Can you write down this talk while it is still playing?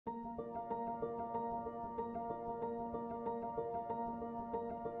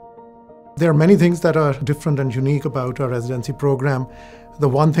There are many things that are different and unique about our residency program. The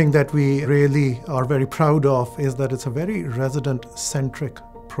one thing that we really are very proud of is that it's a very resident-centric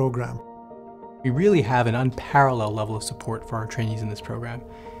program. We really have an unparalleled level of support for our trainees in this program.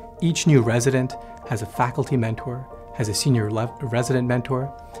 Each new resident has a faculty mentor, has a senior resident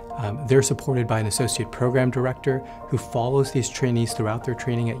mentor. They're supported by an associate program director who follows these trainees throughout their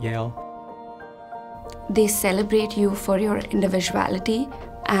training at Yale. They celebrate you for your individuality,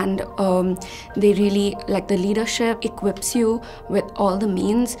 and they really, like, the leadership equips you with all the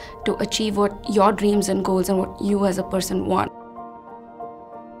means to achieve what your dreams and goals and what you as a person want.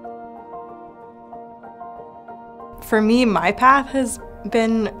 For me, my path has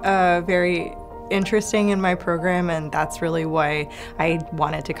been very interesting in my program, and that's really why I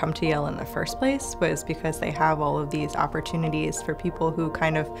wanted to come to Yale in the first place, was because they have all of these opportunities for people who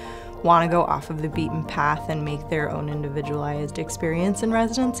kind of want to go off of the beaten path and make their own individualized experience in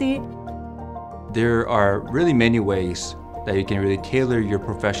residency. There are really many ways that you can really tailor your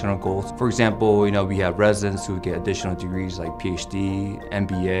professional goals. For example, we have residents who get additional degrees like PhD,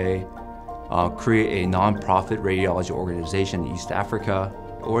 MBA, create a non-profit radiology organization in East Africa,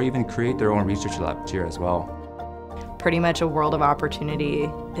 or even create their own research labs here as well. Pretty much a world of opportunity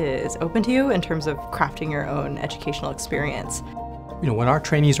is open to you in terms of crafting your own educational experience. When our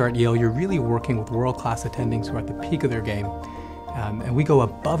trainees are at Yale, you're really working with world-class attendings who are at the peak of their game. And we go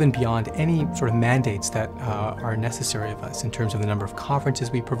above and beyond any sort of mandates that are necessary of us in terms of the number of conferences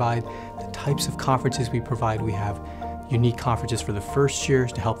we provide, the types of conferences we provide. We have unique conferences for the first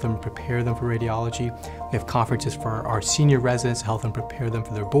years to help them prepare them for radiology. We have conferences for our senior residents to help them prepare them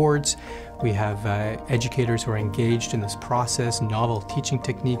for their boards. We have educators who are engaged in this process, novel teaching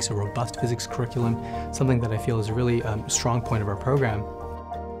techniques, a robust physics curriculum, something that I feel is a really strong point of our program.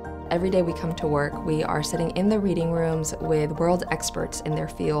 Every day we come to work, we are sitting in the reading rooms with world experts in their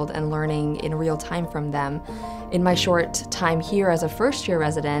field and learning in real time from them. In my short time here as a first-year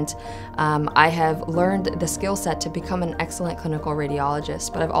resident, I have learned the skill set to become an excellent clinical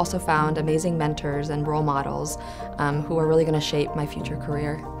radiologist, but I've also found amazing mentors and role models who are really going to shape my future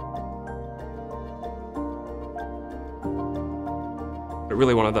career.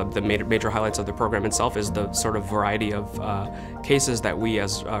 Really, one of the major highlights of the program itself is the sort of variety of cases that we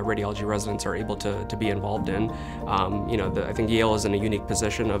as radiology residents are able to be involved in. I think Yale is in a unique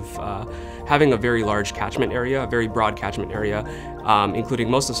position of having a very large catchment area, a very broad catchment area,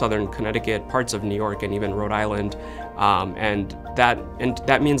 including most of southern Connecticut, parts of New York, and even Rhode Island. And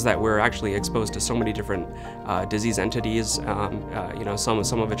that means that we're actually exposed to so many different disease entities,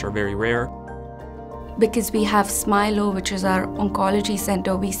 some of which are very rare. Because we have SMILO, which is our oncology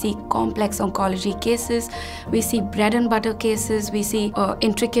center, we see complex oncology cases, we see bread and butter cases, we see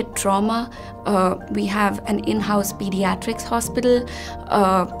intricate trauma, we have an in-house pediatrics hospital,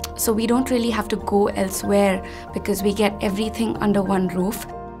 so we don't really have to go elsewhere because we get everything under one roof.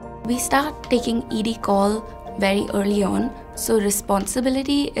 We start taking ED call very early on, so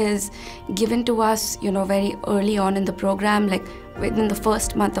responsibility is given to us, very early on in the program, like within the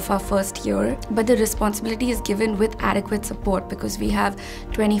first month of our first year. But the responsibility is given with adequate support because we have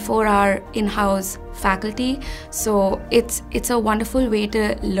 24-hour in-house faculty, so it's a wonderful way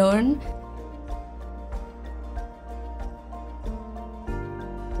to learn.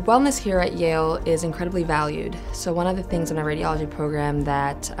 Wellness here at Yale is incredibly valued. So one of the things in our radiology program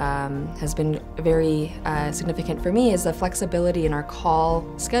that has been very significant for me is the flexibility in our call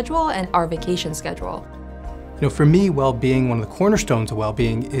schedule and our vacation schedule. For me, well-being, one of the cornerstones of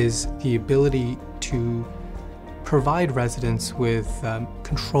well-being is the ability to provide residents with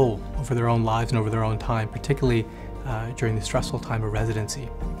control over their own lives and over their own time, particularly during the stressful time of residency.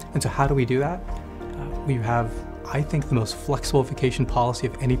 And so how do we do that? We have, I think, the most flexible vacation policy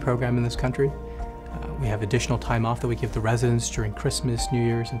of any program in this country. We have additional time off that we give the residents during Christmas, New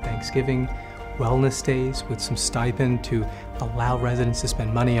Year's, and Thanksgiving, wellness days with some stipend to allow residents to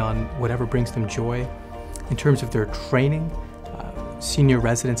spend money on whatever brings them joy. In terms of their training, senior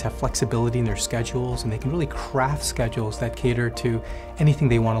residents have flexibility in their schedules, and they can really craft schedules that cater to anything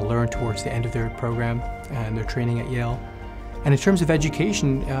they want to learn towards the end of their program and their training at Yale. And in terms of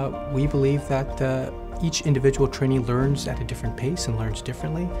education, we believe that each individual trainee learns at a different pace and learns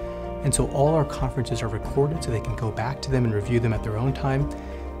differently. And so all our conferences are recorded so they can go back to them and review them at their own time.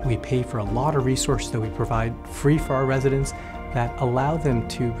 We pay for a lot of resources that we provide free for our residents that allow them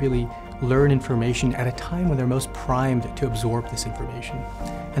to really learn information at a time when they're most primed to absorb this information.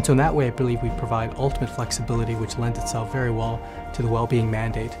 And so in that way, I believe we provide ultimate flexibility, which lends itself very well to the well-being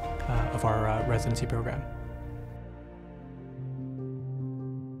mandate of our residency program.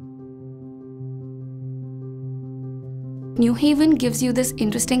 New Haven gives you this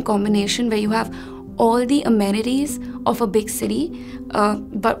interesting combination where you have all the amenities of a big city,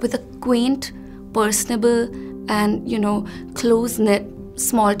 but with a quaint, personable, and close-knit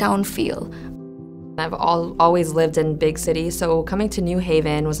small town feel. I've always lived in big cities, so coming to New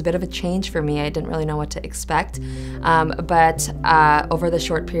Haven was a bit of a change for me. I didn't really know what to expect. But over the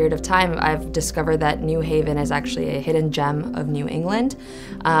short period of time, I've discovered that New Haven is actually a hidden gem of New England.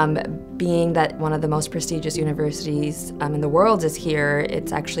 Being that one of the most prestigious universities in the world is here,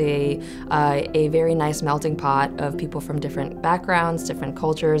 it's actually a very nice melting pot of people from different backgrounds, different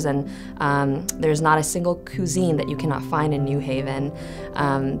cultures, and there's not a single cuisine that you cannot find in New Haven.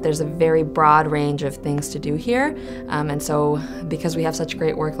 There's a very broad range of things to do here, and so because we have such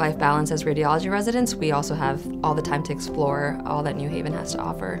great work-life balance as radiology residents, we also have all the time to explore all that New Haven has to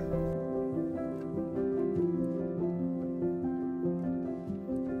offer.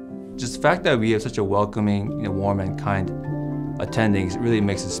 Just the fact that we have such a welcoming, warm and kind attendings really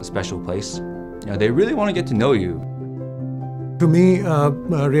makes this a special place. They really want to get to know you. To me,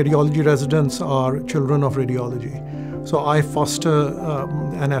 radiology residents are children of radiology. So I foster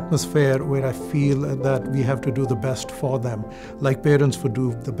an atmosphere where I feel that we have to do the best for them, like parents would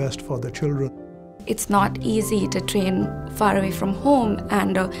do the best for their children. It's not easy to train far away from home,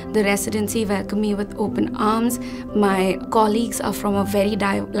 and the residency welcomed me with open arms. My colleagues are from very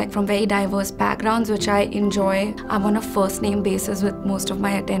diverse backgrounds, which I enjoy. I'm on a first-name basis with most of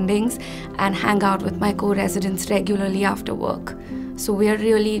my attendings and hang out with my co-residents regularly after work. So we are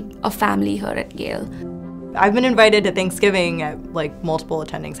really a family here at Yale. I've been invited to Thanksgiving at multiple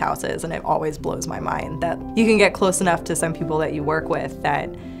attendings' houses, and it always blows my mind that you can get close enough to some people that you work with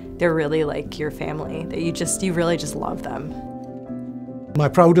that they're really like your family, that you really just love them. My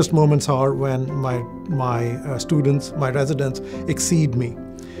proudest moments are when my students, my residents, exceed me.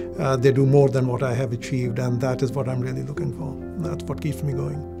 They do more than what I have achieved, and that is what I'm really looking for. That's what keeps me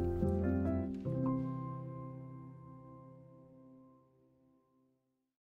going.